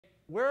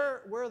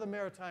where are the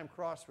maritime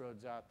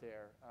crossroads out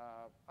there?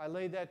 I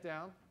laid that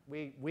down.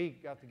 We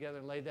got together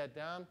and laid that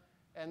down.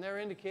 And they're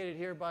indicated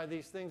here by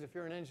these things. If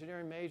you're an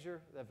engineering major,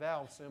 the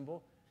valve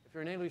symbol. If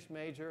you're an English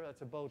major,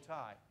 that's a bow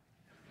tie.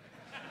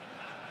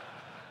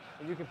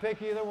 And you can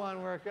pick either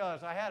one where it goes.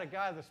 I had a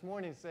guy this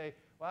morning say,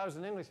 well, I was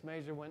an English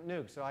major, went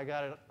nuke, so I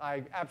got it.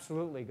 I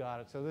absolutely got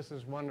it. So this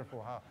is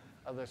wonderful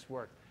how this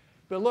worked.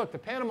 But look, the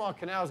Panama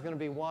Canal is going to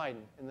be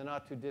widened in the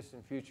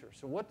not-too-distant future.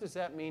 So what does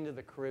that mean to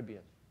the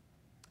Caribbean?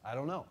 I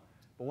don't know.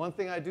 But one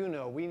thing I do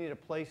know, we need a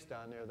place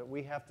down there that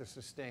we have to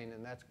sustain,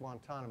 and that's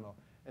Guantanamo.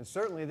 And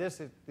certainly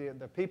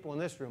the people in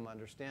this room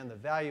understand the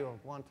value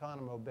of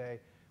Guantanamo Bay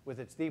with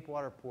its deep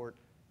water port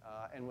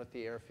and with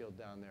the airfield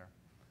down there.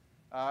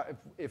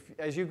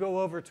 As you go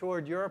over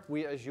toward Europe,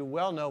 as you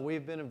well know,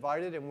 we've been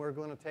invited, and we're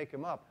going to take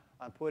them up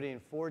on putting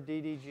 4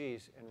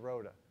 DDGs in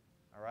Rota,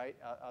 all right,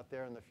 out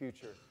there in the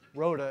future.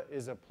 Rota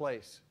is a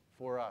place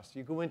for us.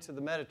 You go into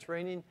the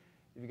Mediterranean,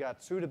 you've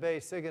got Ceuta Bay,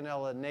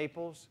 Sigonella,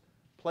 Naples,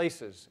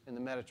 places in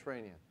the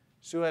Mediterranean.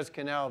 Suez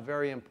Canal,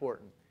 very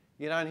important.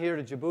 You get on here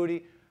to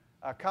Djibouti.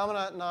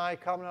 Commandant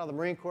of the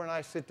Marine Corps and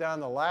I sit down.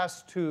 The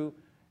last 2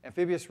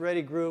 Amphibious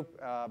Ready Group,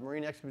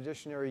 Marine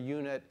Expeditionary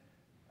Unit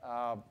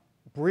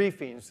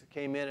briefings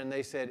came in, and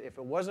they said if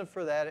it wasn't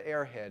for that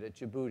airhead at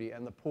Djibouti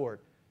and the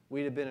port,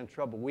 we'd have been in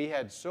trouble. We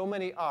had so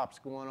many ops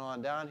going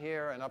on down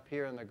here and up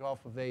here in the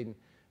Gulf of Aden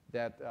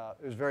that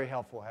it was very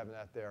helpful having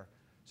that there.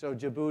 So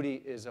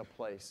Djibouti is a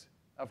place.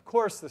 Of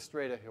course, the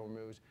Strait of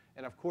Hormuz,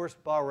 and of course,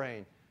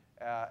 Bahrain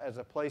as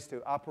a place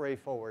to operate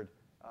forward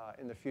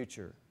in the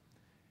future.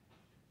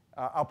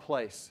 A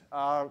place.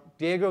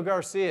 Diego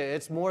Garcia,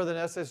 it's more than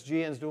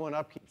SSGN's doing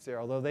upkeeps there,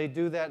 although they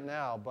do that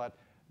now, but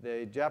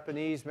the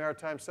Japanese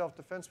Maritime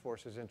Self-Defense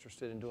Force is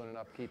interested in doing an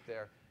upkeep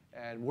there,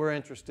 and we're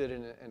interested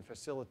in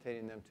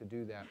facilitating them to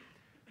do that.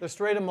 The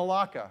Strait of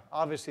Malacca,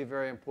 obviously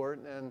very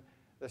important, and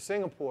the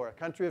Singapore,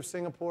 country of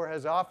Singapore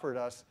has offered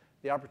us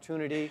the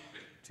opportunity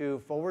to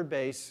forward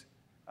base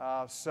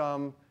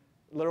some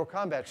littoral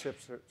combat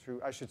ships,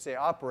 I should say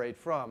operate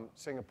from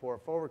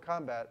Singapore,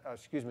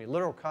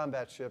 littoral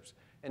combat ships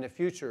in the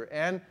future,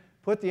 and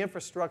put the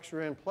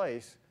infrastructure in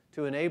place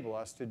to enable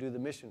us to do the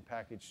mission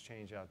package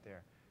change out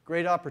there.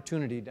 Great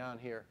opportunity down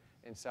here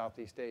in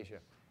Southeast Asia.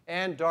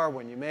 And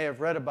Darwin, you may have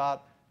read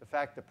about the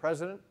fact the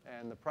President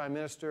and the Prime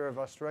Minister of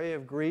Australia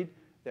have agreed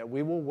that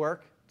we will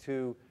work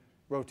to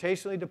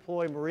rotationally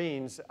deploy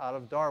Marines out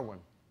of Darwin.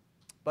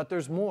 But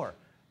there's more.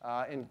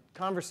 In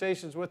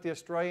conversations with the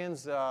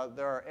Australians, there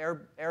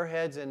are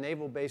airheads and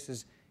naval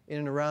bases in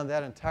and around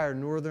that entire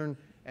northern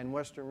and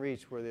western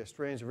reach where the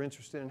Australians are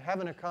interested in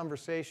having a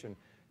conversation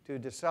to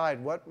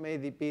decide what may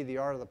be the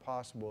art of the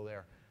possible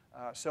there.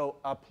 So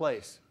a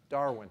place,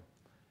 Darwin.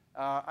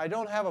 I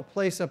don't have a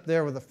place up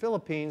there with the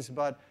Philippines,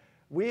 but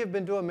we have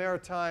been doing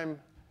maritime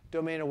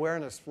domain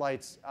awareness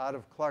flights out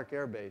of Clark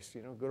Air Base,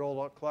 you know, good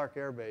old Clark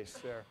Air Base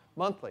there,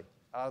 monthly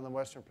out in the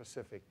Western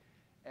Pacific.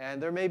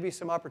 And there may be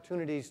some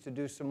opportunities to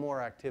do some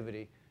more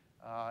activity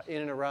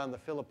in and around the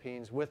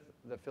Philippines with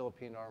the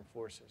Philippine Armed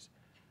Forces.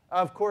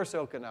 Of course,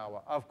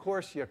 Okinawa. Of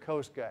course,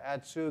 Yokosuka,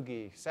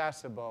 Atsugi,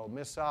 Sasebo,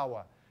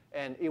 Misawa,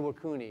 and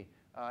Iwakuni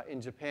in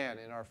Japan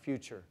in our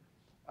future.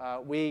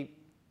 We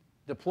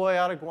deploy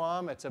out of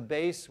Guam. It's a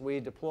base. We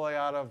deploy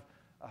out of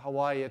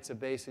Hawaii. It's a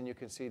base, and you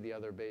can see the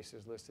other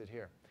bases listed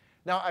here.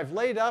 Now, I've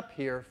laid up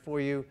here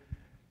for you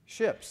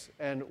ships,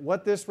 and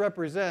what this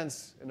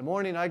represents. In the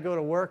morning, I go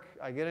to work.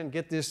 I get in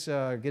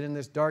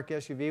this dark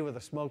SUV with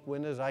the smoke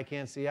windows. I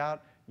can't see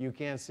out. You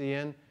can't see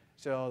in.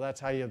 So that's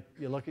how you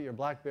look at your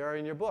BlackBerry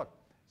and your book.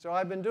 So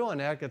I've been doing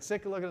that. Got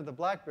sick of looking at the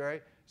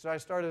BlackBerry, so I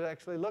started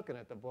actually looking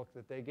at the book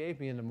that they gave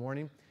me in the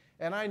morning.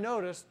 And I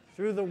noticed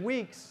through the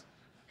weeks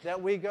that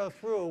we go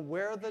through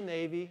where the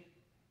Navy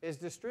is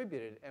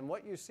distributed. And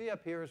what you see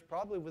up here is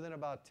probably within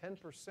about 10%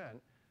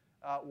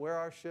 where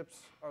our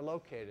ships are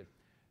located.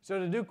 So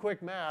to do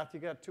quick math, you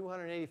got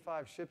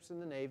 285 ships in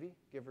the Navy,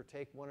 give or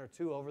take 1 or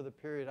 2 over the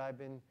period I've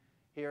been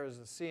here as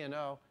a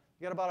CNO.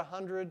 You got about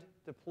 100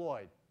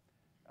 deployed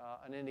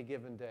on any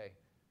given day.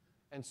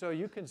 And so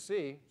you can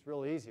see, it's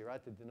real easy,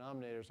 right? The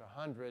denominator's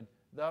 100,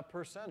 the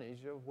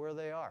percentage of where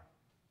they are.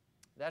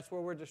 That's where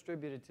we're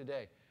distributed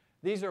today.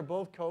 These are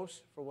both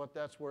coasts, for what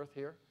that's worth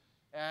here.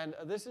 And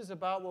this is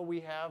about what we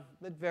have.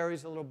 It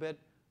varies a little bit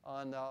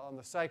on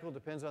the cycle,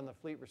 depends on the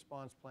fleet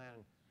response plan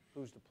and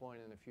who's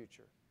deploying in the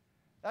future.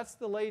 That's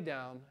the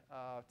laydown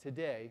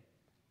today.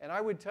 And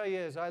I would tell you,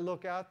 as I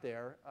look out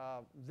there,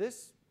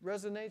 this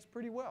resonates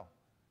pretty well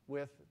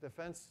with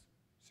defense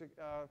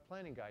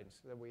planning guidance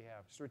that we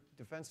have,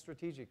 defense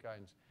strategic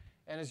guidance.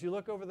 And as you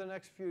look over the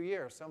next few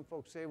years, some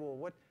folks say,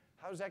 well,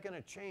 how's that going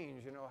to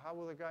change? You know, how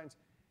will the guidance?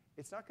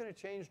 It's not going to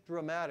change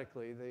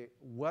dramatically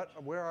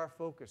where our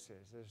focus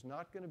is. There's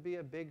not going to be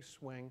a big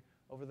swing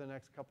over the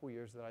next couple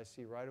years that I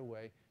see right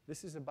away.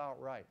 This is about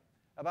right.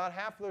 About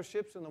half of those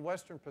ships in the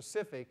Western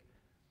Pacific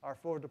are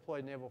forward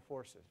deployed naval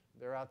forces.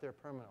 They're out there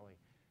permanently.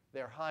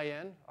 They're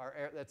high-end.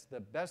 That's the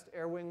best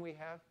air wing we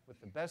have, with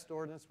the best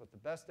ordnance, with the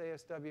best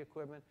ASW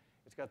equipment.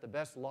 It's got the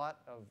best lot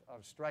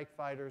of strike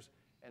fighters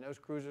and those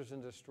cruisers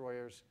and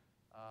destroyers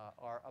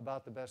are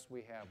about the best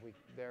we have.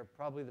 They're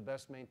probably the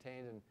best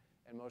maintained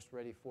and most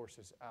ready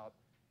forces out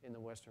in the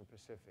Western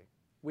Pacific.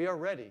 We are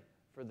ready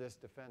for this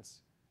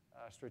defense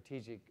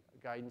strategic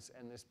guidance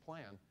and this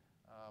plan,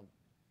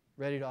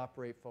 ready to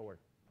operate forward.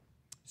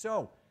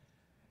 So,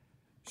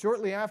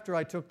 shortly after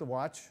I took the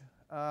watch,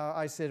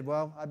 I said,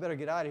 well, I better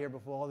get out of here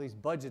before all these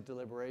budget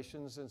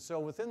deliberations. And so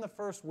within the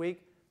first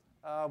week,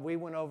 we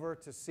went over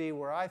to see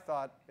where I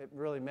thought it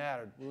really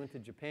mattered. We went to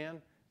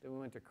Japan, then we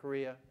went to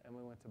Korea, and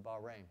we went to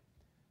Bahrain.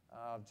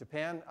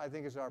 Japan, I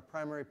think, is our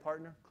primary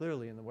partner,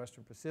 clearly in the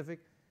Western Pacific,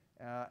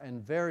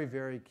 and very,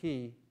 very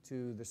key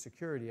to the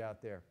security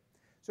out there.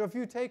 So a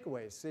few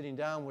takeaways, sitting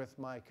down with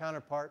my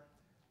counterpart,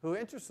 who,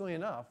 interestingly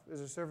enough,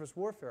 is a surface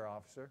warfare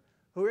officer,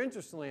 who,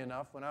 interestingly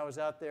enough, when I was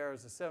out there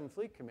as the 7th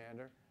Fleet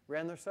Commander,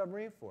 ran their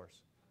submarine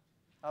force.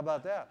 How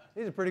about that?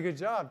 He did a pretty good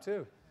job,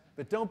 too.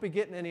 But don't be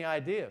getting any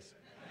ideas.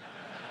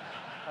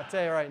 I'll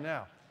tell you right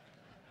now.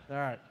 All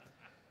right.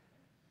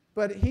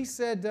 But he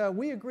said,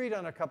 we agreed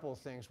on a couple of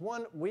things.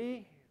 One,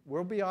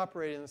 we'll be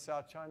operating in the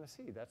South China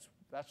Sea.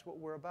 That's what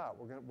we're about.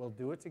 We'll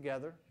do it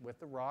together with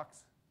the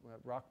ROKs,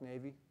 ROK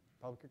Navy,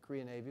 Republic of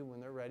Korea Navy, when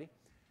they're ready.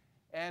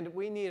 And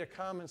we need a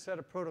common set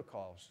of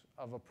protocols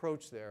of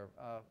approach there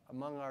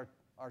among our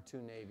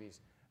two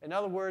navies. In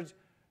other words,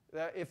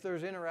 if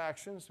there's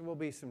interactions, there will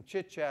be some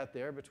chit-chat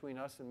there between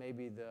us and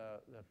maybe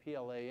the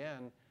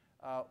PLAN.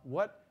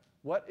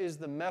 What is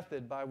the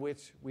method by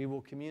which we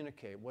will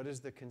communicate? What is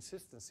the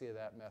consistency of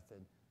that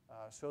method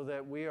so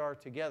that we are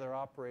together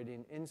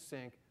operating in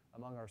sync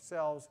among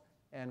ourselves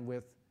and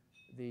with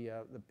the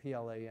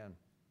PLAN?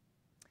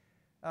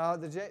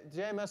 The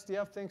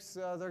JMSDF thinks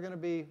they're going to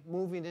be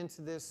moving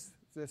into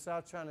the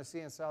South China Sea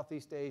and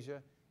Southeast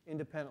Asia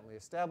independently,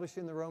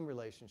 establishing their own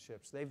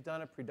relationships. They've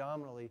done it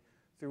predominantly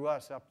through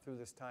us up through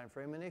this time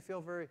frame, and they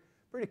feel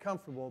pretty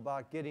comfortable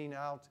about getting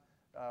out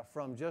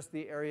from just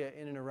the area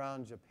in and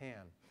around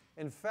Japan.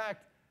 In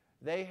fact,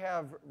 they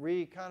have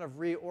kind of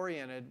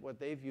reoriented what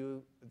they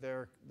view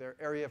their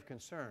area of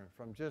concern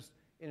from just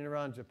in and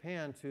around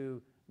Japan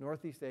to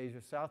Northeast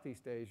Asia,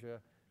 Southeast Asia,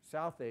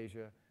 South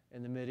Asia,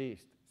 and the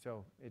Mideast.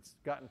 So it's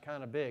gotten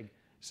kind of big.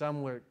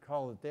 Some would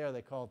call it there,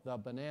 they call it the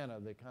banana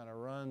that kind of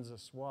runs a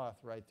swath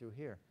right through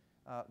here.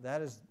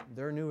 That is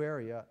their new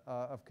area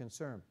of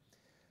concern.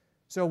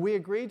 So we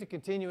agreed to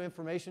continue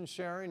information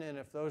sharing, and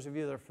if those of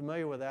you that are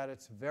familiar with that,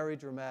 it's very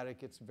dramatic,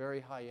 it's very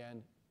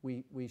high-end.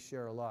 We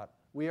share a lot.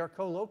 We are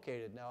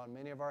co-located now in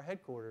many of our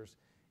headquarters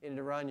in and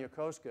around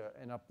Yokosuka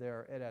and up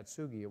there at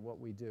Atsugi at what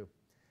we do.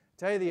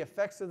 Tell you the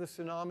effects of the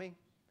tsunami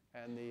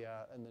and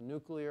the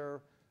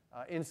nuclear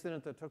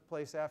incident that took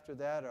place after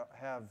that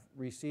have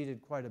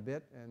receded quite a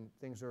bit, and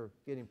things are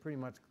getting pretty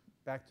much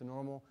back to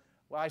normal.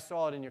 Well, I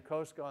saw it in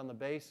Yokosuka on the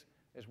base,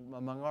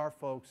 among our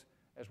folks,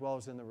 as well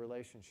as in the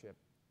relationship.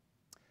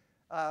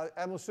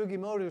 Admiral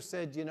Sugimoto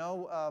said, you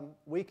know,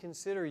 we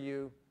consider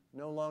you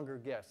no longer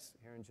guests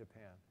here in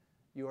Japan.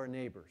 You are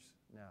neighbors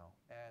now.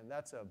 And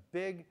that's a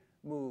big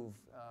move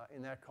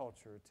in that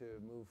culture to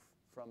move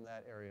from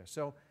that area.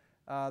 So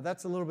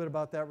that's a little bit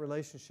about that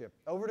relationship.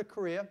 Over to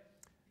Korea.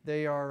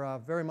 They are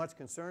very much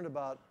concerned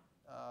about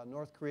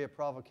North Korea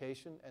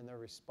provocation and their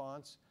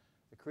response.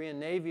 The Korean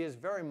Navy is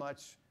very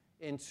much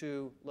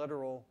into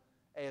literal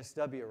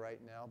ASW right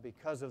now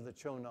because of the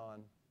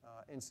Chonan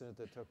incident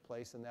that took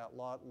place and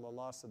the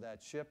loss of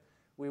that ship.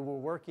 We were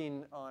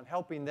working on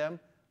helping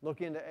them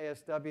look into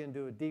ASW and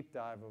do a deep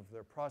dive of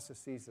their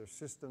processes, their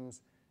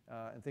systems,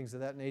 and things of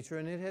that nature.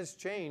 And it has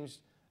changed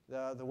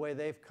the way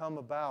they've come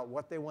about,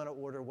 what they want to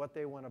order, what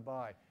they want to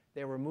buy.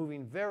 They were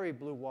moving very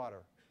blue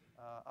water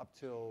up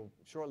till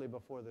shortly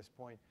before this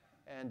point.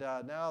 And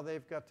now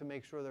they've got to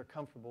make sure they're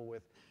comfortable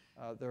with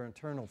their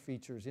internal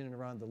features in and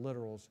around the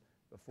littorals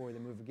before they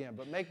move again.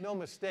 But make no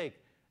mistake,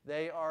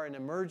 they are an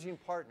emerging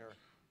partner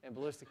in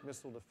ballistic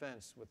missile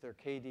defense with their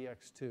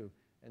KDX-2,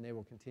 and they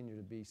will continue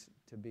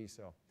to be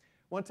so.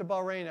 Went to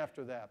Bahrain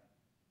after that.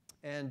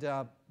 And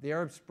the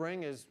Arab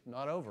Spring is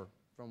not over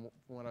from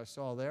what I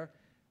saw there.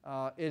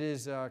 It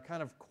is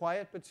kind of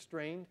quiet but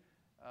strained.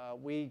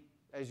 We,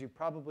 as you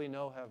probably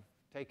know, have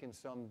taken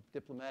some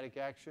diplomatic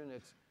action.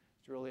 It's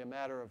really a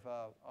matter of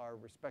our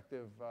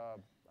respective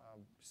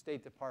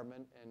State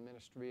Department and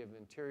Ministry of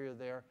Interior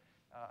there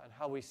and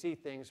how we see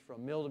things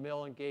from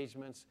mill-to-mill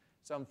engagements,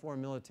 some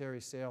foreign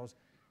military sales.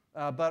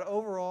 But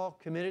overall,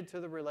 committed to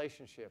the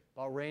relationship.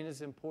 Bahrain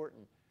is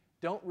important.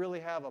 Don't really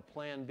have a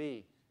plan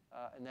B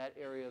in that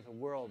area of the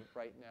world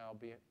right now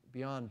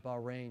beyond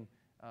Bahrain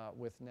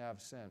with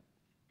NAVCENT.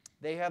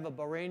 They have a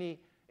Bahraini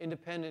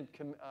independent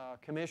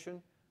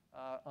commission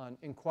on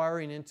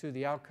inquiring into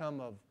the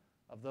outcome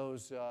of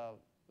those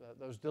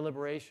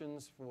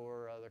deliberations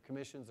for their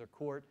commissions, their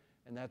court,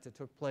 and that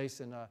took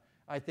place. And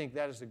I think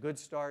that is a good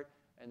start,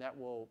 and that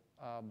will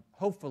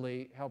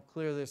hopefully help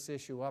clear this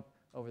issue up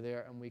over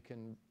there, and we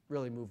can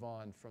really move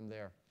on from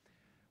there.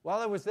 While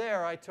I was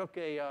there, I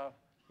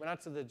went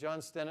out to the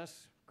John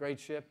Stennis, great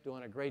ship,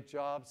 doing a great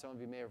job. Some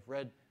of you may have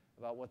read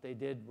about what they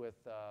did with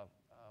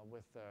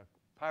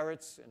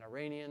pirates and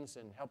Iranians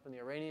and helping the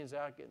Iranians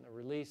out, getting the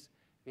release.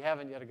 If you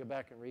haven't, you got to go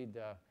back and read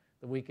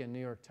the weekend New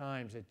York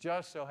Times. It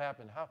just so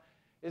happened.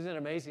 Isn't it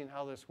amazing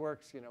how this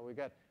works? You know, we've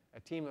got a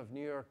team of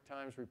New York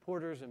Times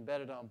reporters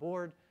embedded on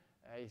board.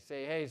 You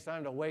say, hey, it's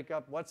time to wake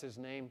up, what's his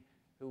name,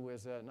 who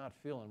was not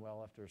feeling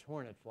well after his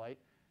Hornet flight.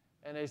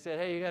 And they said,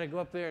 hey, you got to go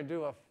up there and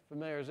do a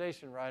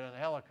familiarization ride on a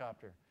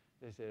helicopter.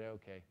 They said,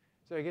 okay.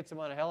 So he gets them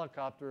on a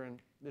helicopter, and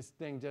this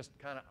thing just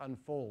kind of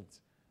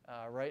unfolds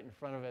right in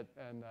front of it.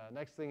 And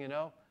next thing you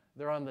know,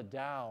 they're on the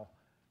Dow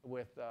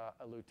with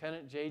a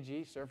Lieutenant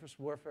JG, surface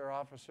warfare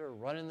officer,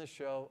 running the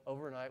show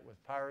overnight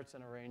with pirates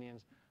and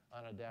Iranians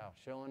on a Dow,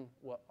 showing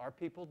what our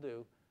people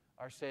do.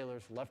 Our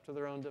sailors, left to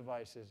their own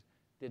devices,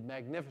 did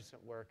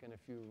magnificent work. And if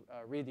you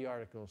read the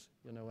articles,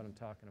 you'll know what I'm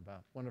talking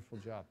about. Wonderful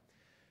job.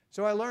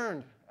 So I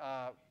learned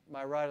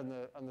my ride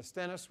on the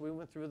Stennis. We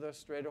went through the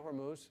Strait of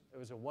Hormuz. It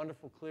was a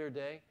wonderful, clear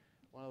day.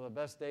 One of the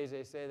best days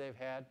they say they've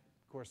had.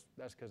 Of course,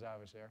 that's because I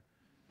was there.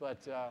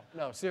 But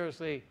no,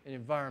 seriously,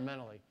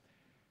 environmentally.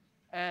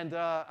 And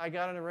I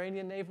got an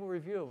Iranian naval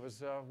review. It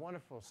was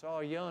wonderful.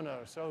 Saw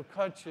Yono, saw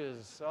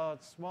Kutches, saw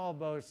small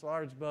boats,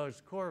 large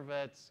boats,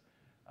 corvettes,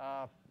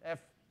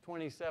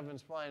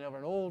 F-27s flying over,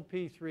 an old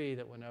P-3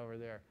 that went over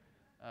there.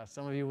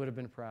 Some of you would have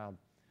been proud.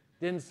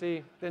 Didn't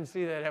see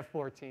that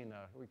F-14 though.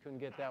 We couldn't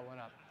get that one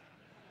up.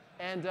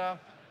 And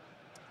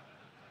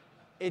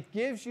it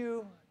gives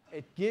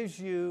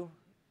you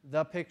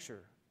the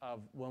picture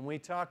of when we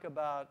talk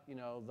about, you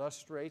know, the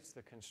straits,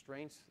 the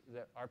constraints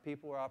that our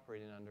people were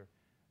operating under.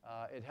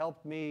 It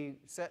helped me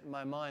set in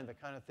my mind the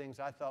kind of things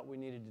I thought we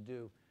needed to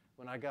do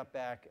when I got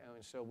back.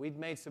 And so we'd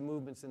made some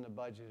movements in the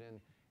budget in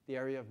the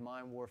area of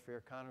mine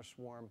warfare, counter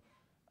swarm,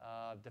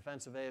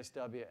 defense of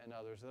ASW, and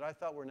others that I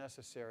thought were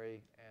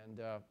necessary, and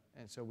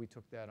so we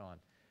took that on.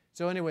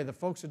 So anyway, the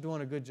folks are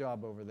doing a good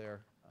job over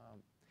there.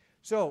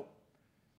 So